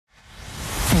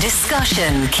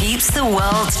Discussion keeps the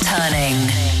world turning.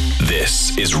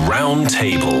 This is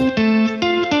Roundtable.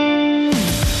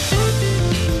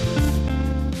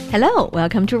 Hello,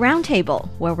 welcome to Roundtable,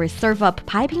 where we serve up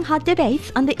piping hot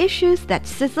debates on the issues that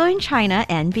sizzle in China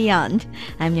and beyond.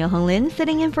 I'm Niu Honglin,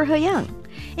 sitting in for He Yang.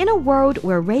 In a world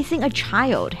where raising a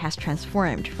child has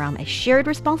transformed from a shared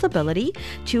responsibility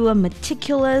to a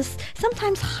meticulous,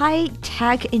 sometimes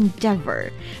high-tech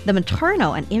endeavor, the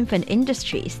maternal and infant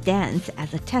industry stands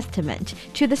as a testament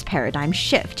to this paradigm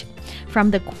shift.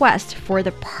 From the quest for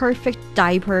the perfect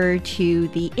diaper to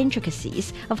the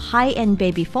intricacies of high-end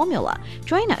baby formula,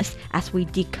 join us as we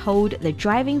decode the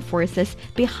driving forces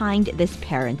behind this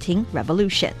parenting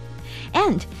revolution.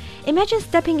 And imagine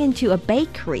stepping into a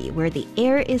bakery where the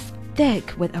air is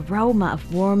thick with aroma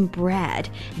of warm bread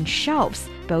and shelves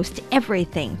boast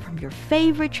everything from your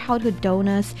favorite childhood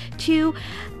donuts to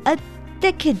a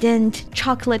decadent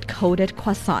chocolate-coated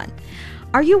croissant.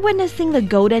 Are you witnessing the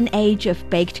golden age of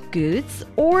baked goods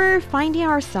or finding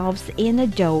ourselves in a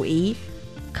doughy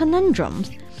conundrum?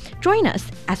 Join us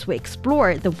as we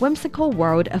explore the whimsical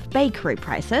world of bakery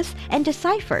prices and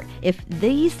decipher if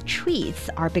these treats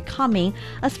are becoming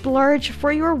a splurge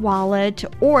for your wallet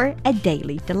or a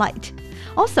daily delight.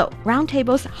 Also,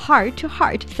 Roundtable's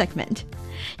Heart-to-Heart segment.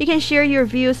 You can share your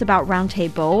views about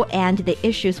Roundtable and the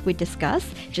issues we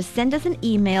discuss. Just send us an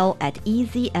email at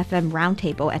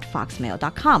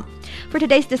easyfmroundtable@foxmail.com. For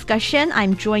today's discussion,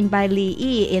 I'm joined by Li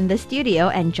Yi in the studio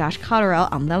and Josh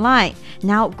Cotterill on the line.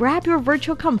 Now grab your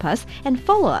virtual compass and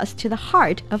follow us to the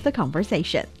heart of the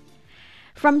conversation.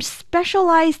 From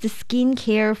specialized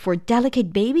skincare for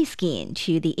delicate baby skin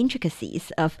to the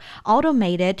intricacies of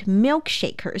automated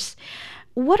milkshakers,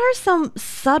 what are some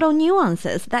subtle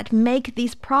nuances that make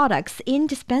these products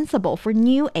indispensable for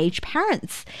new age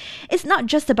parents? It's not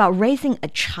just about raising a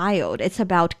child, it's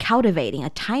about cultivating a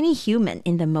tiny human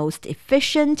in the most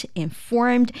efficient,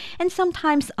 informed, and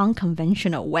sometimes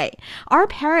unconventional way. Are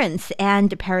parents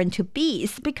and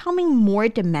parent-to-be's becoming more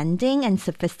demanding and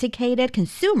sophisticated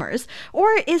consumers,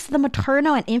 or is the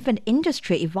maternal and infant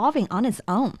industry evolving on its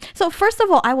own? So first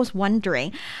of all, I was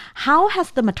wondering, how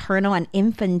has the maternal and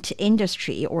infant industry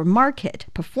or market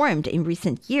performed in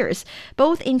recent years,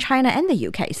 both in China and the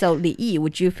UK? So Li Yi,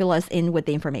 would you fill us in with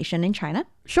the information in China?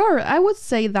 Sure. I would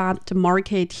say that the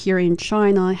market here in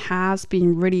China has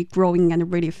been really growing at a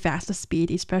really fast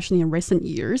speed, especially in recent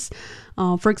years.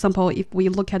 For example, if we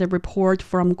look at a report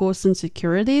from Goldman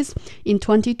Securities, in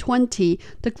 2020,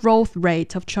 the growth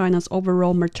rate of China's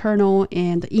overall maternal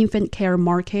and infant care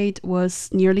market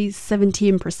was nearly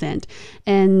 17%.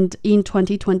 And in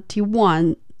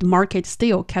 2021, the market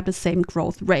still kept the same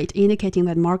growth rate, indicating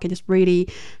that the market is really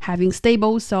having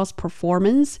stable sales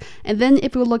performance. And then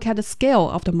if we look at the scale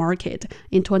of the market,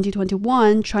 in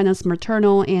 2021, China's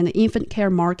maternal and infant care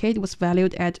market was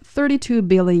valued at 32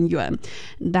 billion yuan.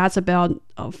 That's about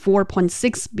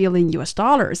 4.6 billion US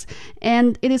dollars.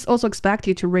 And it is also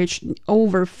expected to reach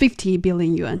over 50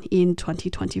 billion yuan in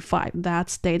 2025.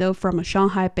 That's data from a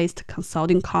Shanghai-based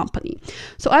consulting company.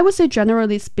 So I would say,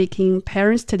 generally speaking,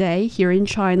 parents today here in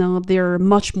China, they're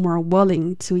much more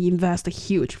willing to invest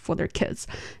huge for their kids,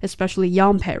 especially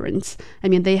young parents. I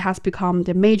mean, they have become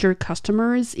the major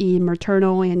customers in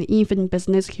maternal and infant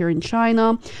business here in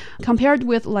China, compared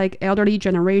with like elderly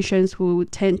generations who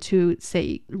tend to,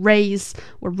 say, raise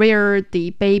or rear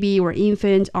the baby or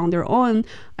infant on their own.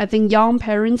 I think young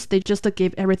parents, they just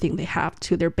give everything they have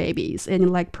to their babies and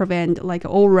like prevent like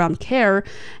all-around care.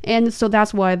 And so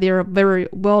that's why they're very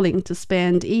willing to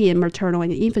spend in maternal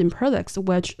and infant products,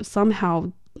 which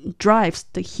somehow drives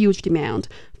the huge demand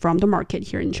from the market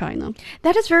here in China.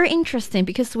 That is very interesting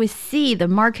because we see the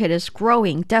market is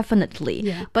growing, definitely.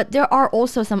 Yeah. But there are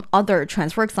also some other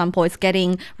trends. For example, it's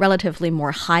getting relatively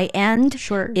more high-end.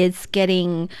 Sure. It's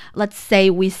getting, let's say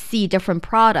we see different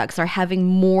products are having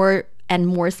more and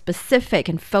more specific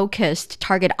and focused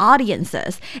target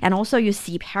audiences. And also you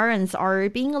see parents are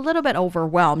being a little bit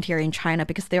overwhelmed here in China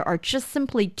because there are just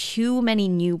simply too many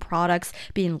new products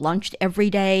being launched every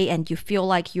day and you feel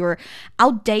like you're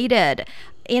outdated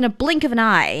in a blink of an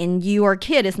eye and your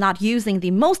kid is not using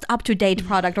the most up-to-date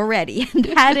product already. And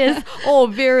that is all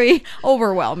very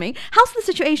overwhelming. How's the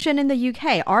situation in the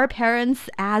UK? Are parents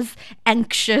as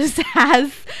anxious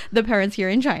as the parents here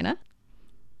in China?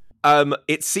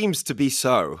 It seems to be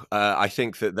so. I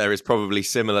think that there is probably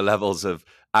similar levels of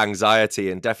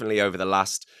anxiety, and definitely over the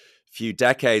last few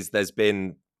decades, there's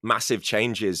been massive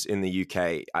changes in the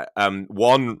UK.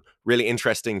 One really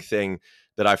interesting thing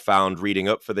that I found reading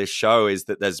up for this show is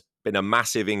that there's been a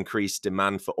massive increased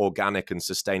demand for organic and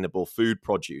sustainable food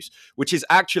produce, which is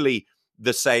actually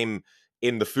the same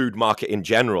in the food market in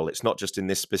general. It's not just in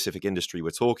this specific industry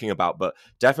we're talking about, but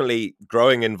definitely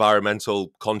growing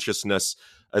environmental consciousness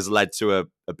has led to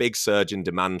a big surge in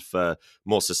demand for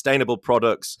more sustainable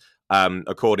products.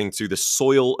 According to the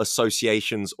Soil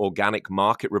Association's Organic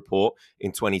Market Report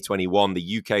in 2021,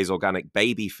 the UK's organic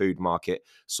baby food market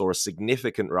saw a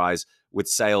significant rise, with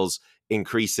sales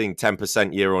increasing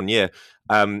 10% year on year.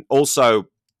 Also,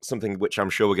 something which I'm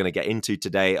sure we're going to get into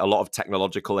today, a lot of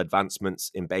technological advancements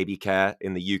in baby care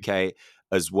in the UK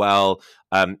as well,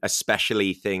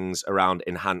 especially things around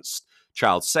enhanced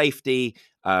child safety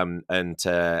and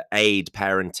to aid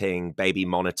parenting, baby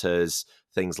monitors,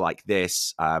 things like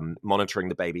this, monitoring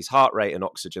the baby's heart rate and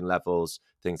oxygen levels,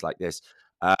 things like this.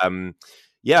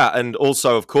 And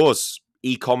also, of course,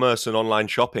 e-commerce and online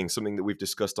shopping, something that we've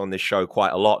discussed on this show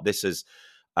quite a lot. This has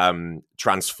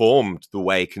transformed the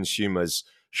way consumers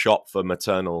shop for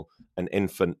maternal and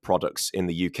infant products in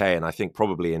the UK. And I think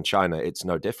probably in China, it's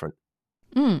no different.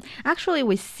 Actually,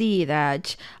 we see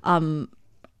that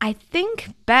I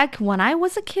think back when I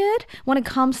was a kid, when it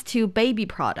comes to baby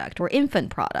product or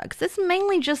infant products, it's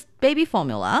mainly just baby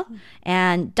formula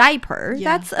and diaper.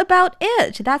 Yeah. That's about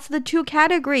it. That's the two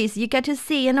categories you get to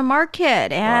see in the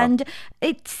market. And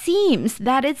it seems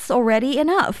that it's already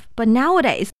enough. But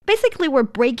nowadays, basically, we're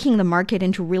breaking the market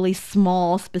into really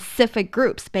small, specific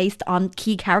groups based on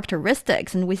key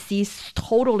characteristics. And we see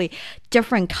totally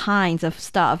different kinds of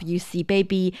stuff. You see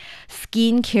baby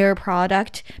skincare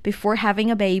product. Before having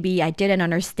a baby, I didn't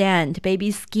understand.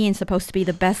 Baby skin is supposed to be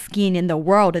the best skin in the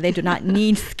world. They do not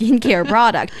need skincare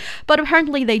product. But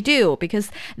apparently they do,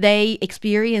 because they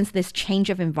experience this change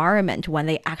of environment when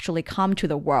they actually come to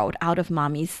the world out of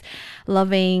mommy's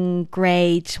loving,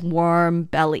 great, warm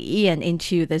belly and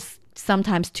into this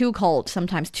sometimes too cold,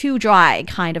 sometimes too dry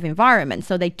kind of environment.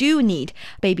 So they do need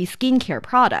baby skincare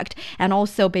product, and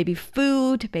also baby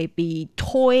food, baby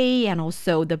toy, and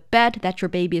also the bed that your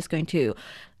baby is going to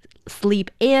sleep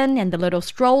in, and the little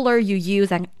stroller you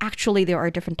use. And actually there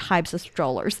are different types of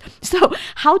strollers. So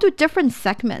how do different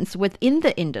segments within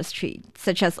the industry,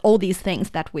 such as all these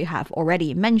things that we have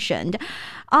already mentioned,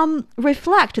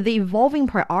 reflect the evolving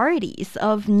priorities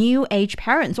of new age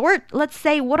parents? Or let's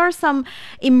say, what are some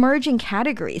emerging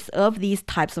categories of these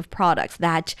types of products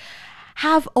that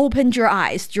have opened your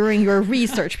eyes during your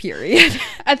research period?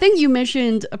 I think you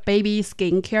mentioned a baby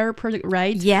skincare product,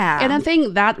 right? Yeah. And I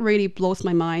think that really blows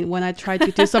my mind when I try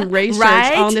to do some research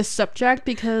Right? on this subject,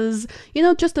 because,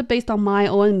 just based on my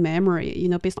own memory,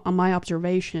 based on my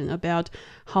observation about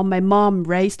how my mom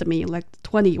raised me like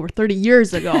 20 or 30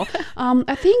 years ago,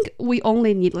 I think we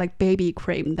only need like baby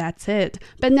cream. That's it.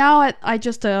 But now I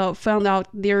just found out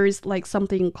there is like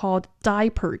something called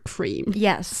diaper cream.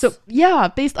 Yes. So yeah,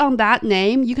 based on that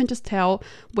name, you can just tell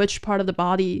which part of the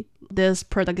body this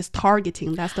product is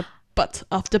targeting. That's the butt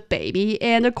of the baby.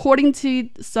 And according to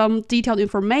some detailed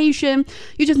information,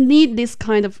 you just need this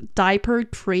kind of diaper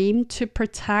cream to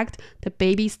protect the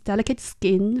baby's delicate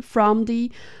skin from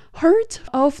the hurt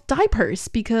of diapers,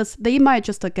 because they might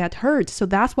just get hurt. So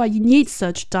that's why you need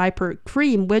such diaper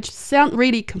cream, which sound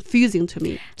really confusing to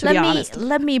me, to be honest.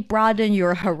 Let me broaden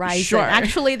your horizon. Sure.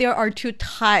 Actually, there are two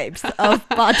types of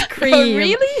butt cream. Oh,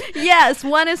 really? Yes,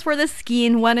 one is for the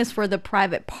skin, one is for the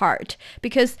private part.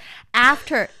 Because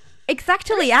after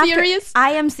Serious?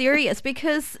 I am serious,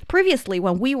 because previously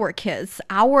when we were kids,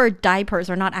 our diapers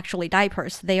are not actually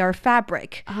diapers. They are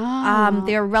fabric.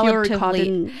 They're relatively pure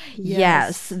cotton.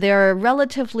 Yes, they're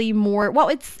relatively more, well,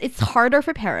 it's harder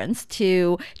for parents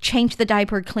to change the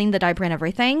diaper, clean the diaper and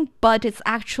everything, but it's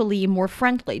actually more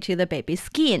friendly to the baby's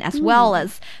skin as well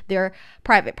as their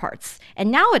private parts.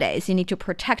 And nowadays you need to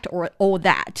protect all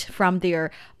that from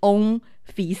their own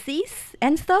feces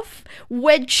and stuff,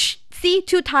 which see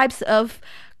two types of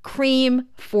cream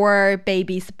for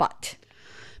baby's butt.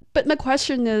 But my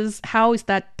question is, how is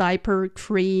that diaper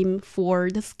cream for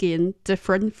the skin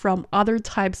different from other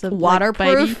types of Waterproof?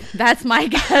 baby? That's my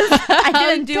guess. I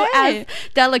didn't do Okay. as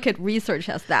delicate research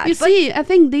as that. You see, I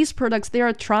think these products, they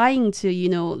are trying to,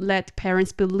 let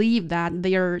parents believe that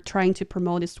they are trying to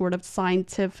promote this sort of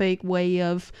scientific way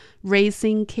of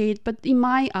raising kids. But in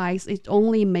my eyes, it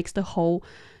only makes the whole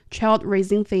child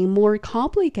raising thing more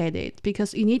complicated,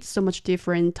 because you need so much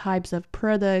different types of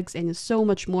products and so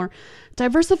much more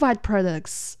diversified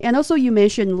products. And also you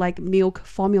mentioned like milk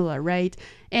formula, right?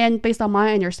 And based on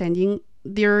my understanding,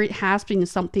 there has been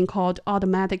something called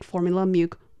automatic formula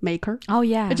milk maker. Oh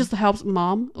yeah. It just helps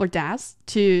mom or dads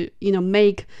to,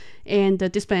 make and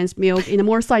dispense milk in a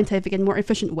more scientific and more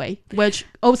efficient way, which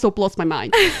also blows my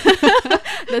mind.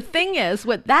 The thing is,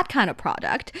 with that kind of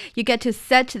product, you get to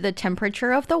set the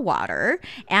temperature of the water.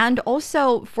 And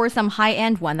also, for some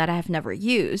high-end one that I have never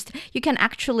used, you can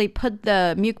actually put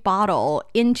the milk bottle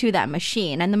into that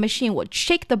machine, and the machine would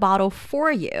shake the bottle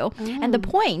for you. And the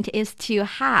point is to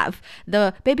have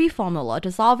the baby formula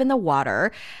dissolve in the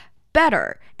water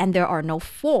better, and there are no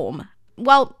foam.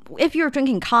 Well, if you're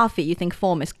drinking coffee, you think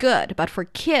foam is good, but for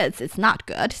kids, it's not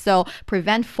good. So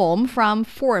prevent foam from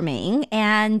forming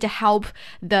and help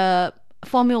the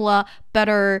formula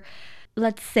better,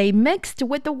 let's say, mixed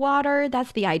with the water.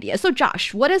 That's the idea. So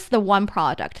Josh, what is the one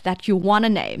product that you want to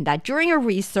name that during your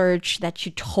research that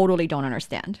you totally don't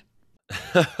understand?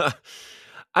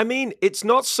 I mean, it's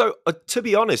not so, to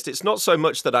be honest, it's not so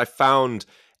much that I found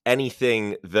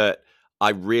anything that I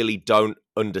really don't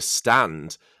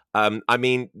understand. I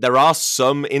mean, there are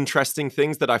some interesting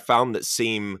things that I found that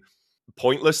seem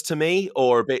pointless to me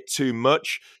or a bit too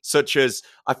much, such as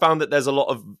I found that there's a lot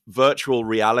of virtual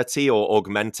reality or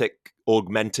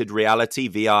augmented reality,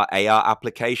 VR, AR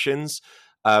applications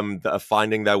that are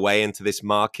finding their way into this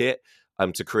market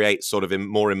to create sort of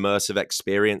more immersive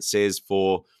experiences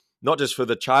for not just for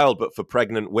the child, but for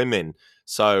pregnant women.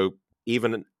 So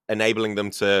even enabling them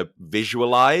to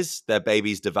visualize their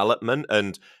baby's development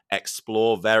and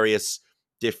explore various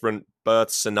different birth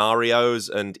scenarios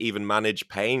and even manage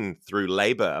pain through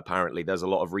labor. Apparently, there's a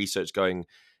lot of research going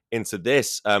into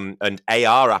this and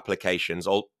AR applications,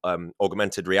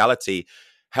 augmented reality,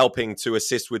 helping to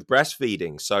assist with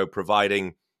breastfeeding. So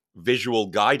providing visual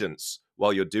guidance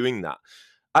while you're doing that.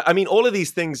 I mean, all of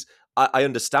these things I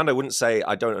understand. I wouldn't say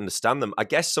I don't understand them. I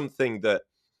guess something that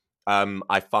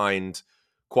I find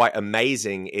quite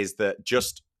amazing is that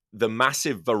just the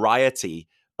massive variety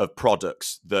of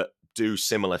products that do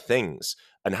similar things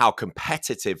and how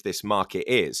competitive this market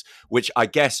is, which I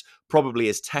guess probably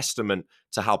is testament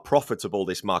to how profitable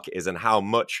this market is and how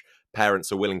much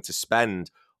parents are willing to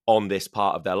spend on this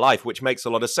part of their life, which makes a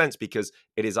lot of sense because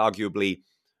it is arguably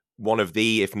one of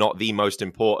the, if not the most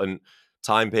important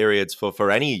time periods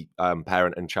for any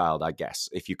parent and child, I guess.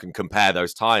 If you can compare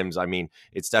those times, I mean,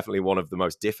 it's definitely one of the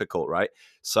most difficult, right?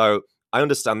 So I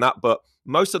understand that, but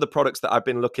most of the products that I've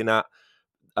been looking at,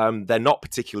 they're not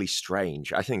particularly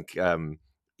strange. I think, I'm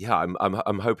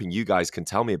hoping you guys can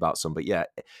tell me about some, but yeah,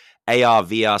 AR,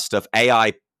 VR stuff,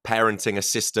 AI parenting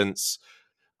assistance.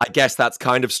 I guess that's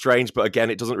kind of strange, but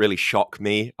again, it doesn't really shock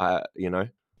me,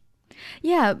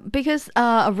 Yeah, because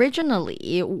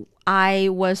originally I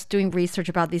was doing research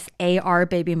about this AR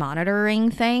baby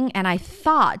monitoring thing, and I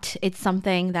thought it's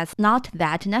something that's not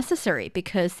that necessary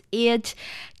because it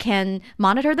can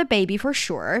monitor the baby for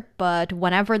sure, but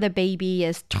whenever the baby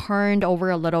is turned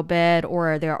over a little bit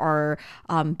or there are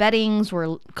beddings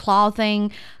or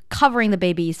clothing covering the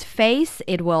baby's face,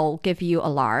 it will give you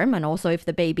alarm. And also if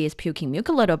the baby is puking milk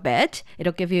a little bit,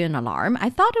 it'll give you an alarm. I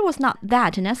thought it was not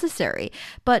that necessary.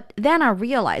 But then I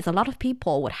realized a lot of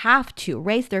people would have to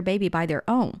raise their baby by their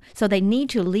own. So they need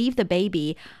to leave the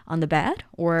baby on the bed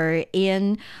or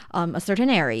in a certain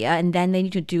area, and then they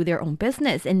need to do their own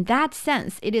business. In that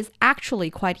sense, it is actually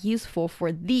quite useful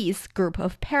for these group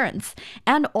of parents.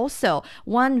 And also,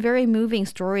 one very moving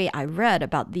story I read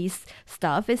about these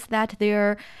stuff is that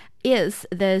there is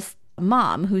this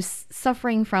mom who's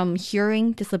suffering from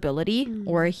hearing disability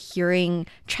or hearing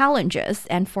challenges.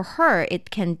 And for her,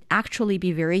 it can actually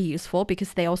be very useful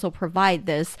because they also provide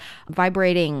this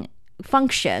vibrating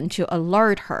function to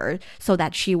alert her so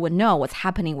that she would know what's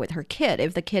happening with her kid.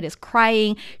 If the kid is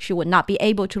crying, she would not be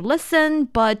able to listen,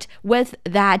 but with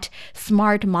that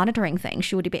smart monitoring thing,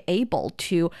 she would be able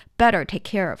to better take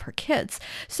care of her kids.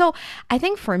 So I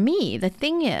think for me, the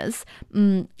thing is,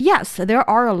 yes, there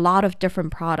are a lot of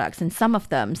different products and some of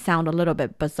them sound a little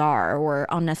bit bizarre or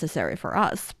unnecessary for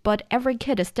us, but every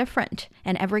kid is different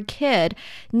and every kid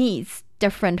needs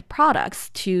different products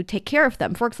to take care of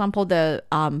them. For example, the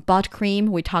butt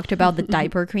cream, we talked about the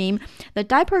diaper cream. The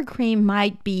diaper cream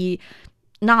might be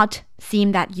not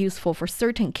seem that useful for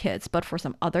certain kids, but for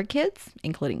some other kids,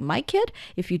 including my kid,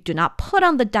 if you do not put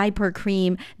on the diaper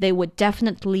cream, they would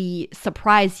definitely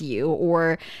surprise you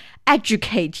or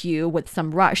educate you with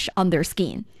some rush on their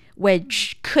skin,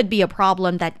 which could be a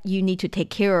problem that you need to take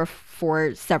care of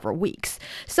for several weeks.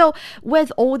 So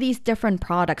with all these different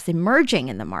products emerging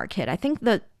in the market, I think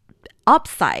the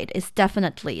upside is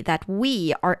definitely that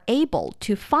we are able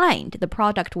to find the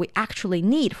product we actually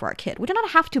need for our kid. We do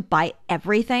not have to buy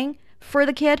everything for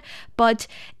the kid, but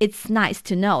it's nice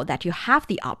to know that you have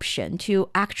the option to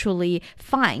actually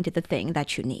find the thing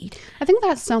that you need. I think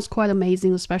that sounds quite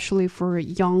amazing, especially for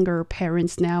younger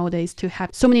parents nowadays, to have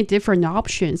so many different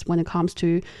options when it comes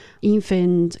to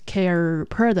infant care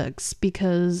products,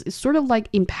 because it's sort of like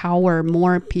empower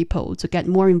more people to get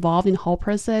more involved in the whole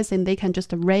process, and they can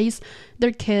just raise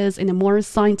their kids in a more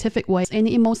scientific way, and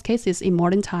in most cases in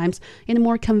modern times in a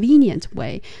more convenient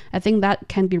way. I think that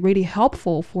can be really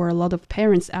helpful for a lot of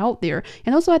parents out there.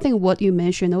 And also I think what you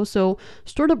mentioned also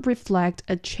sort of reflect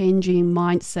a changing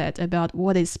mindset about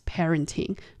what is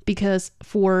parenting, because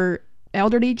for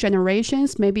elderly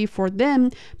generations, maybe for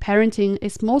them, parenting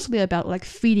is mostly about like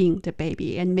feeding the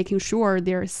baby and making sure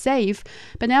they're safe.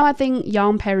 But now I think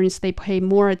young parents, they pay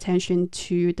more attention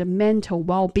to the mental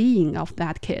well-being of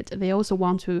that kid. They also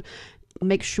want to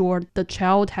make sure the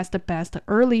child has the best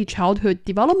early childhood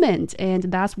development, and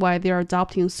that's why they're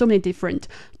adopting so many different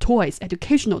toys,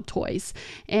 educational toys.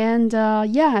 And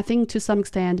I think to some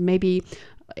extent maybe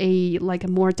a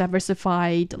more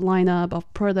diversified lineup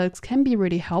of products can be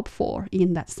really helpful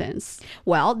in that sense.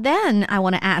 Well, then I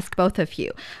want to ask both of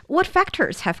you, what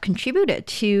factors have contributed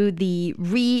to the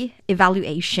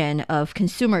re-evaluation of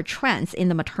consumer trends in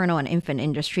the maternal and infant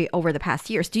industry over the past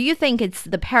years? Do you think it's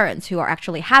the parents who are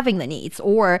actually having the needs,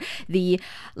 or the,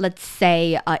 let's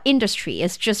say, industry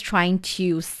is just trying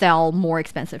to sell more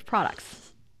expensive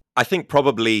products? I think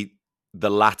probably the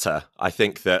latter. I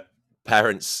think that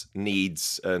parents'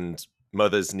 needs and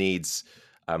mothers' needs,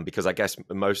 because I guess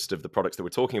most of the products that we're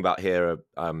talking about here,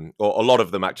 or a lot of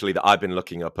them actually that I've been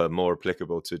looking up, are more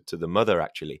applicable to the mother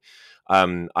actually.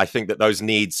 I think that those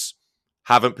needs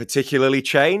haven't particularly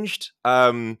changed,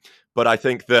 but I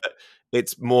think that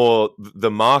it's more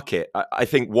the market. I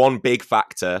think one big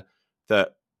factor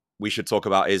that we should talk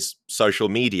about is social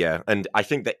media, and I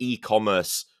think that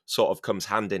e-commerce sort of comes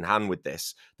hand in hand with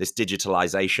this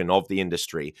digitalization of the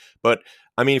industry. But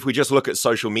I mean, if we just look at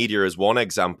social media as one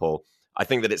example, I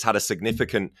think that it's had a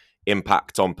significant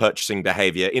impact on purchasing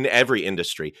behavior in every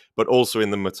industry, but also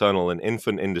in the maternal and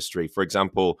infant industry. For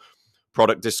example,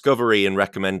 product discovery and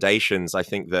recommendations. I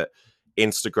think that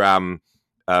Instagram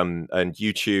and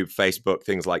YouTube, Facebook,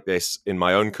 things like this in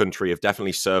my own country have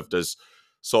definitely served as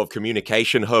sort of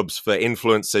communication hubs for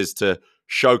influencers to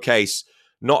showcase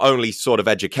not only sort of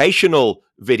educational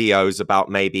videos about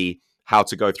maybe how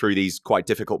to go through these quite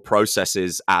difficult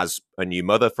processes as a new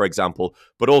mother, for example,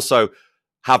 but also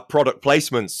have product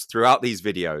placements throughout these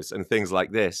videos and things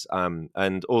like this.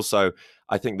 And also,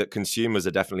 I think that consumers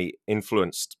are definitely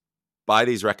influenced by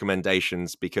these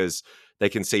recommendations because they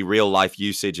can see real life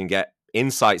usage and get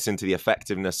insights into the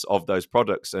effectiveness of those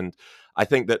products. And I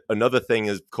think that another thing,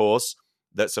 of course,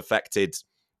 that's affected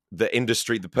the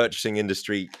industry, the purchasing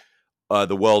industry,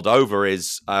 the world over,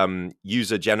 is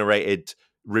user-generated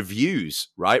reviews,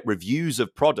 right? Reviews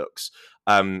of products.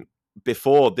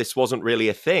 Before, this wasn't really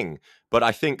a thing. But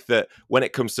I think that when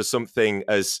it comes to something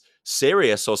as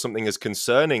serious or something as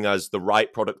concerning as the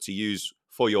right product to use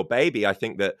for your baby, I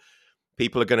think that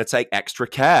people are going to take extra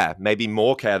care, maybe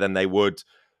more care than they would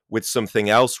with something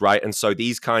else, right? And so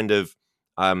these kind of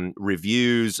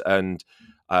reviews and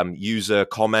user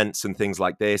comments and things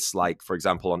like this, like, for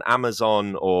example, on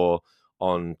Amazon or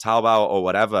on Taobao or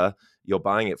whatever you're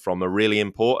buying it from, are really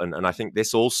important. And I think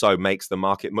this also makes the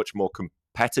market much more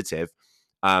competitive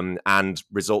and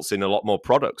results in a lot more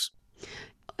products.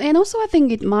 And also, I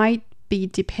think it might be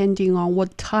depending on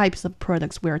what types of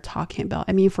products we're talking about.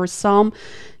 I mean, for some,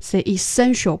 say,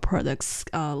 essential products,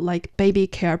 like baby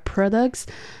care products,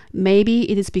 maybe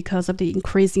it is because of the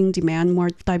increasing demand, more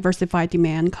diversified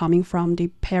demand coming from the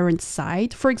parent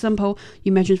side. For example,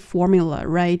 you mentioned formula,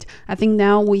 right? I think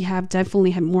now we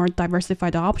definitely have more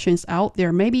diversified options out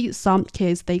there. Maybe some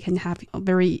kids, they can have a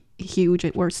very huge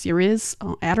or serious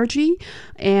allergy,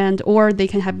 or they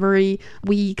can have very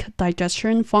weak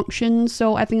digestion function.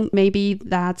 So I think maybe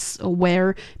that's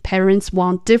where parents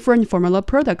want different formula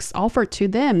products offered to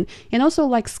them. And also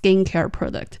like skincare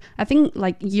product. I think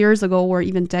like years ago or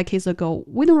even decades ago,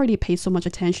 we don't really pay so much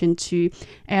attention to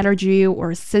allergy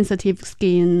or sensitive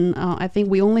skin. I think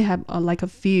we only have like a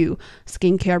few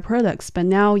skincare products, but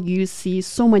now you see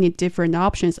so many different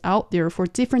options out there for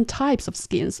different types of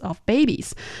skins of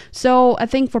babies. So I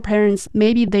think for parents,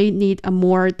 maybe they need a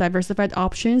more diversified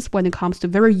options when it comes to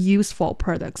very useful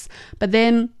products. But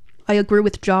then I agree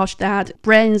with Josh that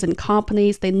brands and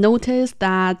companies, they notice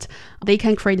that they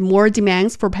can create more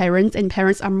demands for parents, and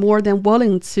parents are more than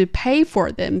willing to pay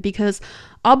for them, because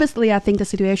obviously I think the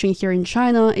situation here in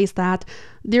China is that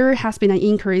there has been an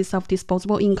increase of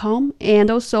disposable income, and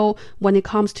also when it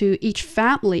comes to each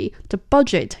family, the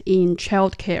budget in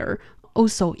childcare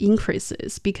also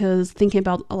increases, because thinking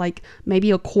about like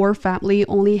maybe a core family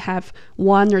only have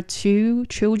 1 or 2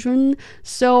 children.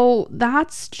 So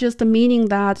that's just the meaning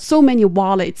that so many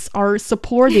wallets are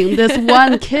supporting this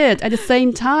one kid at the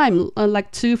same time,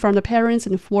 like 2 from the parents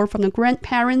and 4 from the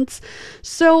grandparents.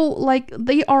 So like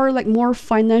they are like more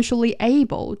financially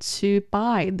able to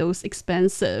buy those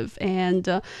expensive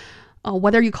and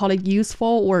whether you call it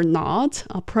useful or not,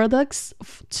 products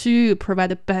to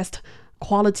provide the best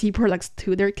quality products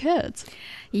to their kids.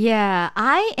 Yeah,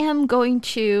 I am going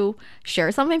to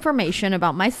share some information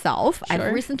about myself. Sure.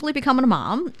 I've recently become a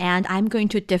mom, and I'm going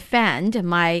to defend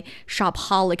my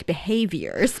shopaholic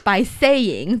behaviors by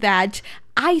saying that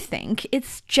I think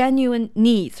it's genuine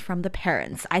needs from the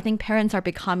parents. I think parents are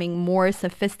becoming more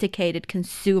sophisticated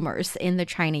consumers in the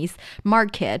Chinese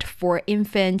market for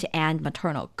infant and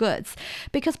maternal goods.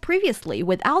 Because previously,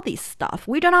 without these stuff,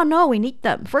 we do not know we need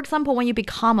them. For example, when you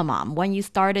become a mom, when you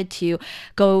started to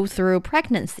go through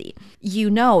pregnancy, you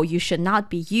know you should not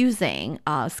be using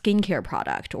a skincare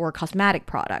product or cosmetic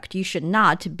product. You should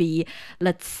not be,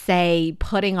 let's say,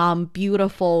 putting on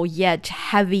beautiful yet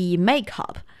heavy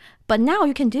makeup. But now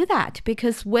you can do that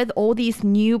because with all these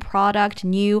new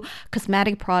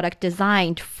cosmetic product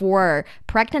designed for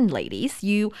pregnant ladies,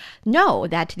 you know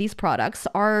that these products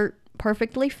are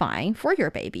perfectly fine for your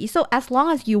baby. So as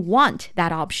long as you want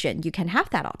that option, you can have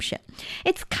that option.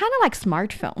 It's kind of like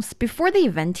smartphones. Before the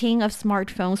inventing of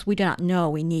smartphones, we do not know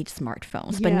we need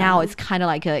smartphones. But now it's kind of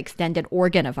like an extended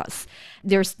organ of us.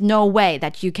 There's no way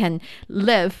that you can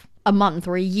live a month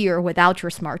or a year without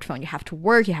your smartphone. You have to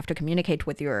work, you have to communicate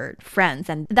with your friends.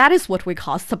 And that is what we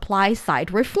call supply side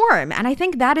reform. And I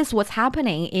think that is what's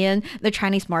happening in the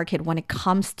Chinese market when it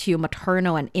comes to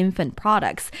maternal and infant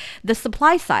products. The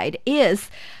supply side is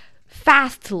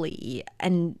fastly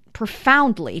and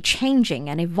profoundly changing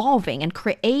and evolving and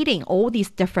creating all these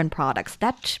different products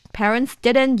that parents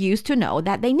didn't used to know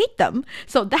that they need them.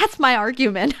 So that's my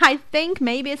argument. I think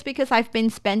maybe it's because I've been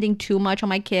spending too much on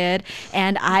my kid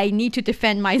and I need to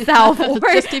defend myself or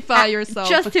justify yourself.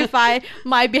 Justify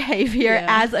my behavior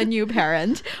as a new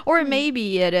parent. Or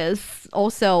maybe it is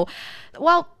also,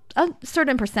 well, a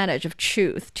certain percentage of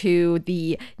truth to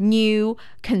the new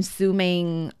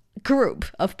consuming group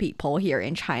of people here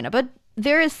in China. But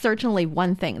there is certainly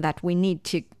one thing that we need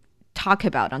to talk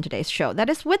about on today's show. That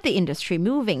is, with the industry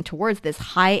moving towards this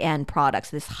high-end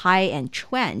products, this high-end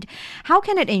trend, how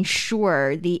can it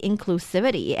ensure the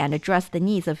inclusivity and address the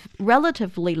needs of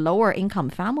relatively lower income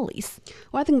families?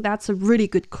 Well, I think that's a really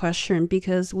good question,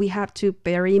 because we have to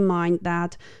bear in mind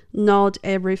that not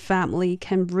every family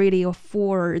can really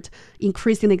afford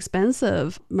increasingly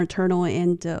expensive maternal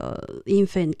and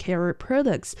infant care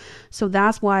products. So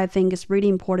that's why I think it's really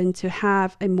important to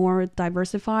have a more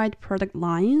diversified product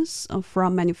lines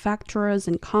from manufacturers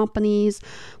and companies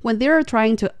when they're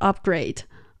trying to upgrade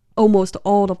almost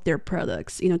all of their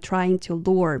products, trying to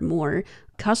lure more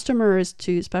customers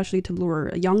to, especially to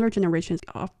lure younger generations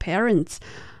of parents.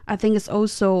 I think it's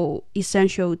also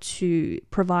essential to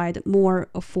provide more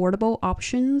affordable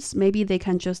options. Maybe they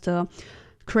can just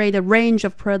create a range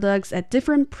of products at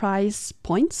different price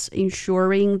points,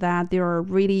 ensuring that there are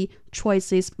really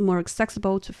choices more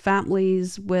accessible to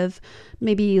families with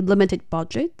maybe limited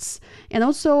budgets. And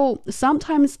also,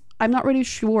 sometimes I'm not really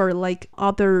sure, like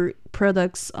other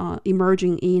products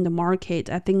emerging in the market,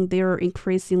 I think they're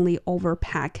increasingly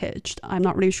overpackaged. I'm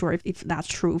not really sure if that's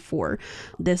true for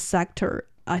this sector.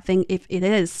 I think if it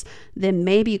is, then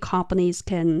maybe companies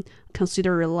can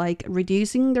consider like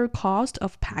reducing their cost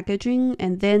of packaging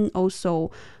and then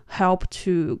also help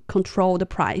to control the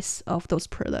price of those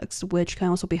products, which can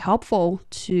also be helpful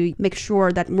to make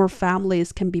sure that more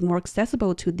families can be more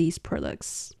accessible to these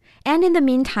products. And in the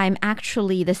meantime,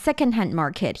 actually, the secondhand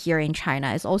market here in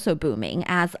China is also booming.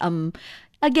 As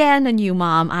again, a new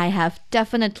mom, I have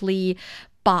definitely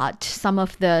bought some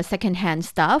of the secondhand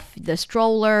stuff, the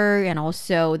stroller and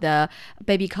also the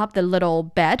baby cup, the little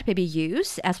bed baby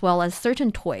use, as well as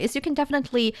certain toys. You can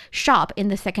definitely shop in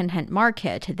the secondhand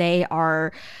market. They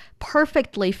are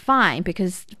perfectly fine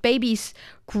because babies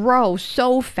grow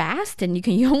so fast and you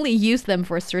can only use them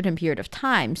for a certain period of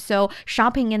time. So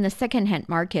shopping in the secondhand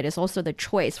market is also the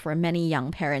choice for many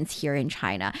young parents here in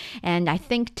China. And I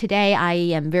think today I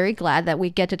am very glad that we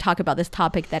get to talk about this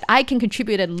topic, that I can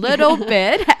contribute a little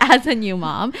bit as a new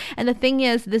mom. And the thing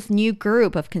is, this new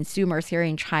group of consumers here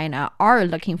in China are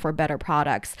looking for better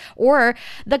products, or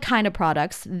the kind of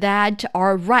products that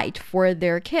are right for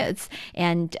their kids.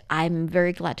 And I'm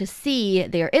very glad to see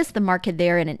there is the market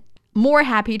there, and more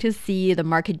happy to see the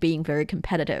market being very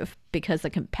competitive, because a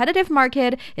competitive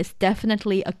market is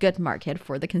definitely a good market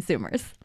for the consumers.